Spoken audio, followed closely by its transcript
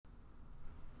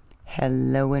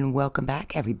Hello and welcome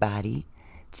back, everybody,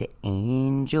 to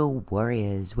Angel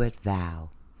Warriors with Val.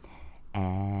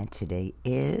 And today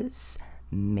is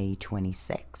May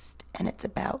 26th, and it's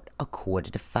about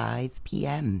 4:45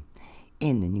 p.m.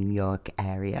 in the New York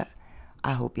area.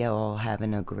 I hope you're all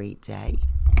having a great day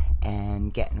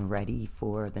and getting ready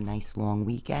for the nice long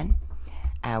weekend.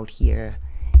 Out here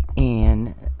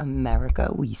in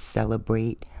America, we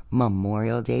celebrate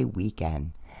Memorial Day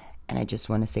weekend. And I just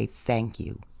want to say thank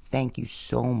you. Thank you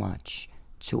so much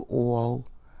to all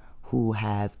who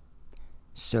have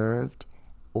served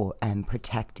and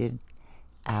protected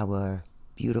our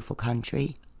beautiful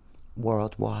country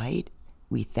worldwide.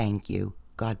 We thank you.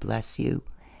 God bless you.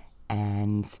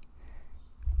 And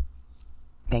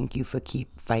thank you for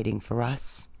keep fighting for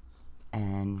us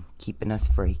and keeping us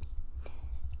free.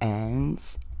 And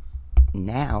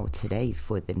now, today,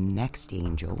 for the next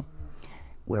angel,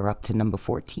 we're up to number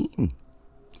 14.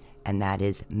 And that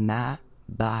is Mebahel.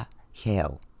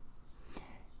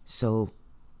 So,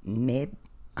 Mebahel.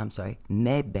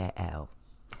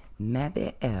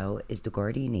 Mebahel is the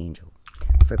guardian angel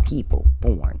for people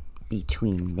born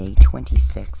between May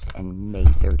 26th and May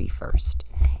 31st.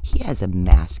 He has a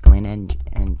masculine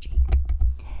energy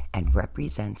and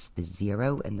represents the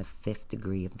 0 and the 5th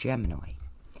degree of Gemini.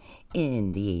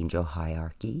 In the angel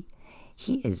hierarchy,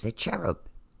 he is a cherub.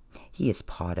 He is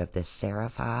part of the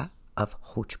Seraphah of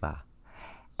Hochba,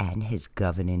 and his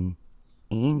governing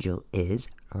angel is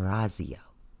Raziel.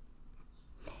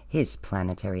 His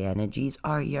planetary energies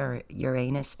are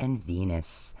Uranus and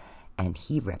Venus, and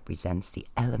he represents the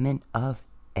element of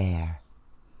air.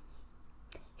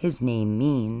 His name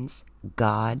means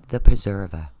God the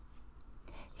Preserver.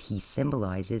 He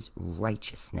symbolizes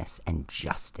righteousness and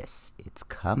justice. It's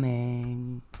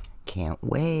coming. Can't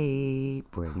wait.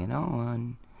 Bring it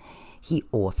on. He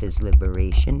offers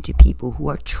liberation to people who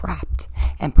are trapped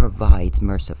and provides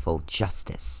merciful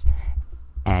justice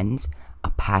and a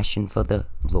passion for the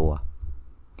law.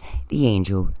 The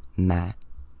angel Mebahel's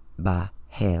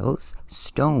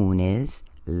stone is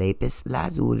lapis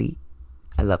lazuli.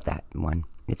 I love that one.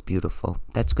 It's beautiful.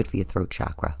 That's good for your throat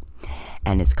chakra.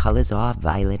 And his colors are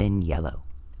violet and yellow.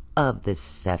 Of the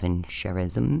 7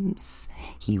 cherisms,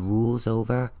 he rules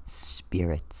over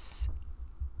spirits.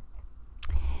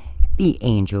 The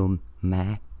angel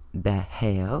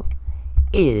Mebahel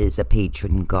is a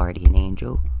patron guardian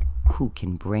angel who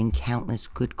can bring countless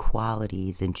good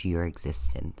qualities into your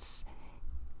existence.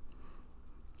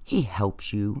 He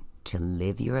helps you to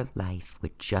live your life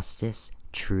with justice,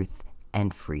 truth,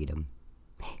 and freedom.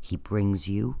 He brings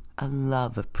you a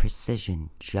love of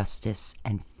precision, justice,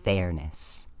 and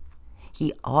fairness.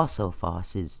 He also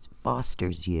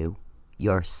fosters you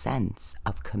your sense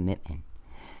of commitment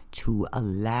to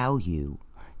allow you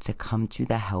to come to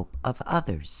the help of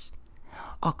others.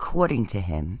 According to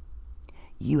him,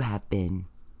 you have been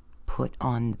put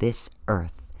on this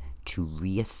earth to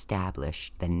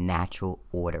reestablish the natural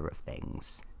order of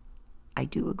things. I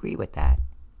do agree with that.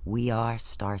 We are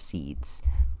star seeds.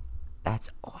 That's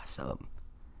awesome.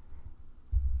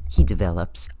 He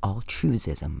develops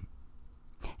altruism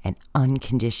and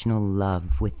unconditional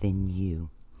love within you,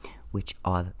 which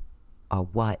are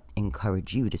what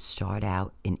encourage you to start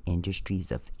out in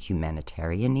industries of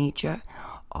humanitarian nature,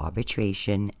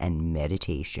 arbitration, and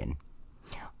meditation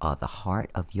are the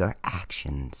heart of your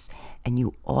actions, and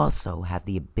you also have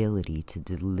the ability to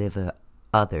deliver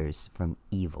others from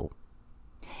evil.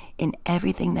 In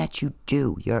everything that you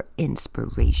do, your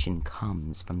inspiration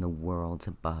comes from the worlds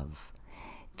above.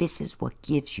 This is what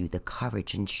gives you the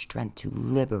courage and strength to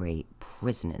liberate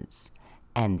prisoners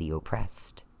and the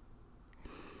oppressed.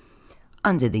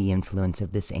 Under the influence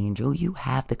of this angel, you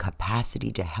have the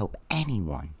capacity to help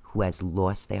anyone who has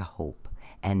lost their hope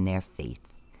and their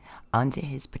faith. Under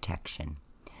his protection,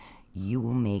 you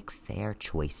will make fair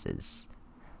choices.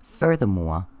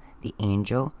 Furthermore, the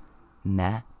angel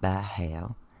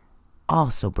Mebahel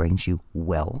also brings you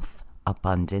wealth,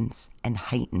 abundance, and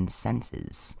heightened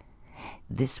senses.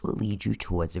 This will lead you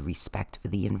towards a respect for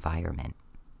the environment.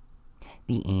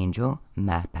 The angel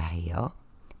Mebahel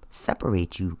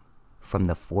separates you from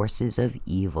the forces of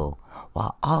evil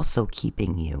while also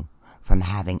keeping you from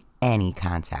having any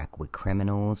contact with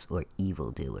criminals or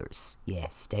evildoers. Yeah,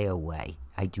 stay away.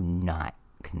 I do not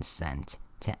consent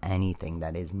to anything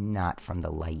that is not from the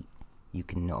light. You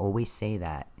can always say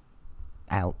that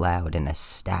out loud and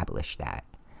establish that.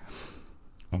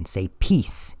 And say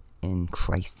peace in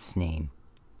Christ's name.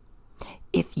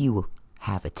 If you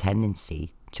have a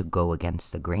tendency to go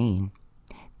against the grain,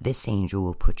 this angel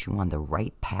will put you on the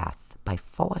right path by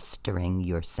fostering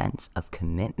your sense of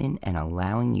commitment and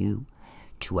allowing you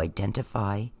to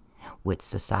identify with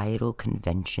societal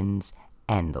conventions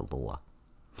and the law.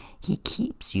 He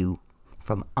keeps you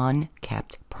from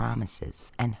unkept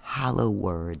promises and hollow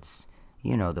words.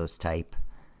 You know those type.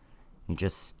 You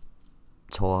just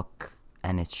talk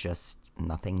and it's just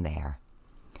nothing there.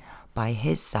 By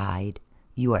his side,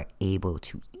 you are able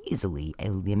to easily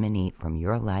eliminate from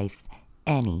your life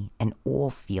any and all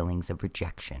feelings of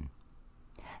rejection,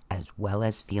 as well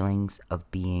as feelings of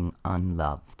being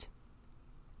unloved.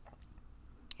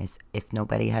 As if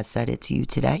nobody has said it to you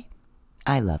today,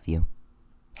 I love you.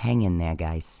 Hang in there,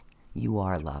 guys. You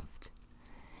are loved.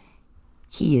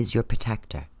 He is your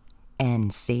protector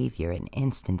and savior in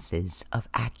instances of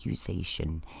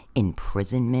accusation,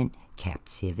 imprisonment,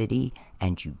 captivity,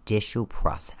 and judicial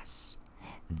process.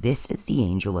 This is the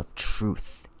angel of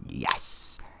truth.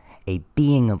 Yes, a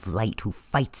being of light who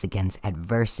fights against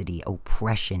adversity,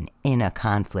 oppression, inner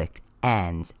conflict,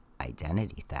 and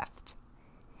identity theft.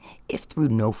 If through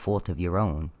no fault of your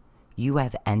own, you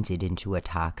have entered into a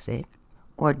toxic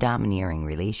or domineering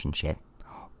relationship,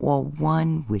 or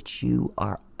one which you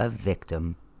are a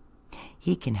victim,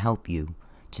 he can help you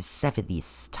to sever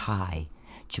this tie,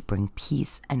 to bring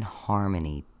peace and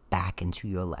harmony back into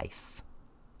your life.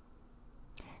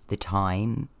 The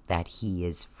time that he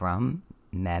is from,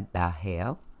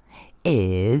 Mebahel,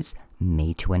 is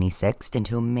May 26th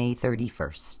until May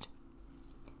 31st.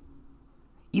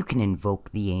 You can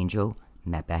invoke the angel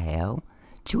Mebahel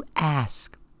to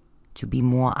ask to be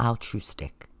more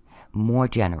altruistic, more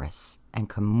generous, and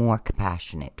more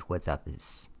compassionate towards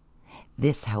others.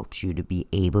 This helps you to be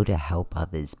able to help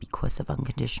others because of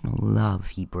unconditional love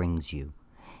he brings you.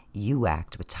 You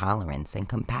act with tolerance and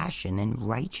compassion and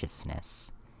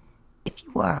righteousness. If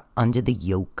you are under the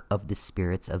yoke of the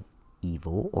spirits of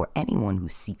evil or anyone who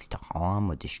seeks to harm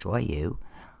or destroy you,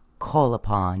 call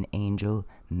upon Angel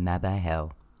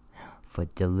Mebahel for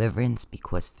deliverance,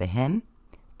 because for him,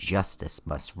 justice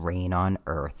must reign on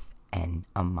earth and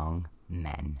among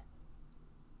men.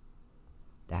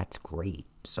 That's great.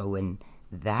 So with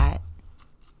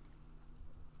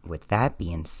that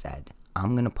being said,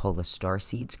 I'm going to pull a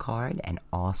Starseeds card and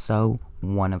also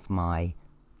one of my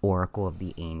Oracle of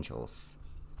the Angels.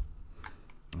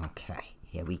 Okay,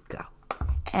 here we go.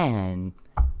 And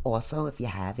also, if you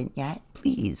haven't yet,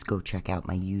 please go check out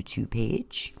my YouTube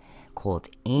page called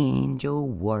Angel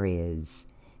Warriors.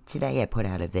 Today I put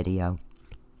out a video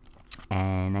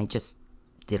and I just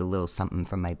did a little something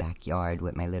from my backyard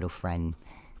with my little friend,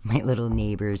 my little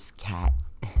neighbor's cat,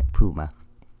 Puma.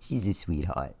 She's a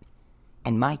sweetheart.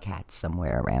 And my cat's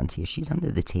somewhere around here. She's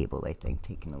under the table, I think,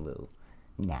 taking a little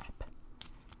nap.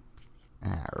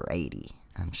 Alrighty,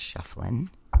 I'm shuffling.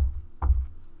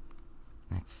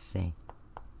 Let's see.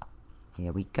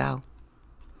 Here we go.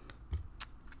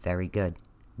 Very good.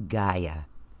 Gaia.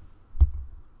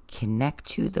 Connect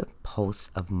to the pulse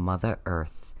of Mother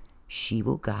Earth. She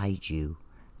will guide you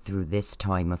through this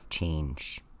time of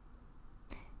change.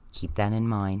 Keep that in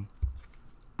mind.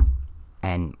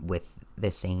 And with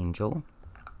this angel,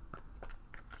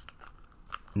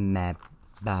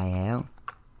 Mebahel,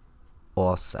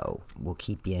 also will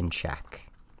keep you in check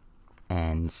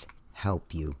and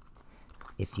help you.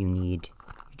 If you need,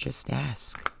 just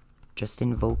ask. Just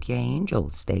invoke your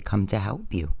angels. They come to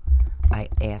help you. I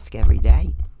ask every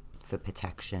day for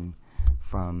protection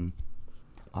from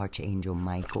Archangel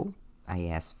Michael. I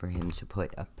ask for him to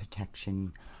put a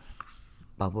protection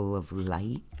bubble of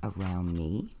light around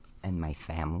me and my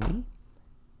family,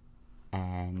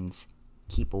 and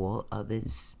keep all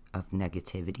others of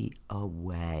negativity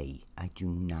away. I do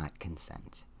not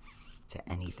consent to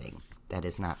anything that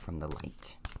is not from the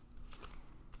light.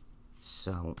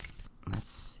 So,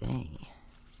 let's see.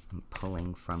 I'm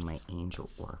pulling from my Angel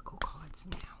Oracle cards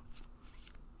now.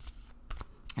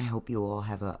 I hope you all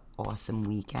have an awesome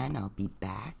weekend. I'll be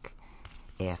back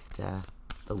after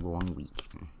the long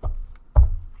weekend.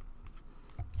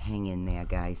 Hang in there,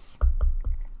 guys.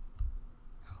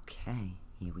 Okay,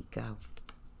 here we go.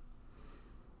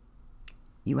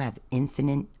 You have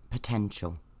infinite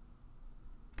potential,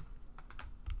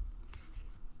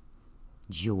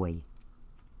 joy,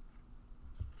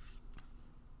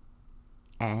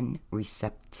 and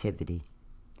receptivity.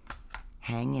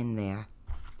 Hang in there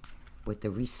with the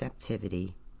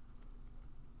receptivity.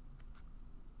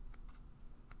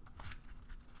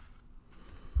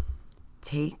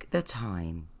 Take the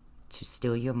time to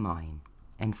still your mind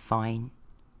and find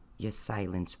your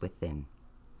silence within.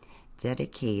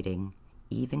 Dedicating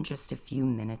even just a few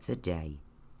minutes a day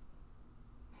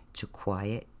to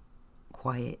quiet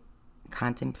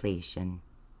contemplation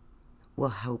will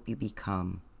help you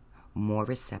become more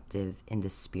receptive in the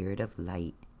spirit of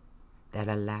light that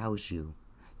allows you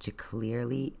to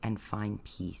clearly and find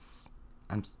peace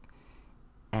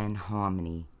and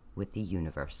harmony with the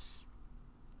universe.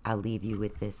 I'll leave you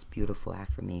with this beautiful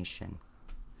affirmation.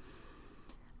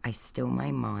 I still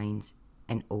my mind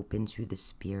and open to the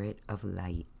spirit of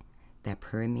light that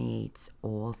permeates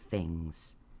all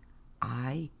things.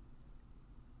 I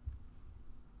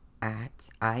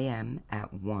am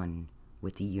at one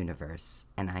with the universe,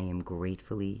 and I am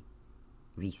gratefully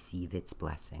receive its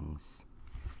blessings.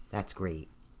 That's great.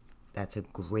 That's a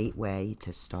great way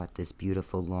to start this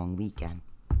beautiful long weekend.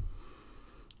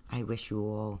 I wish you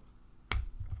all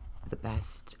the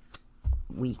best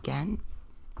weekend.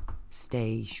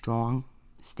 Stay strong,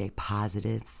 stay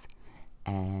positive,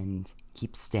 and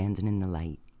keep standing in the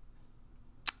light.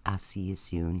 I'll see you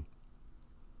soon.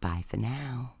 Bye for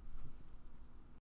now.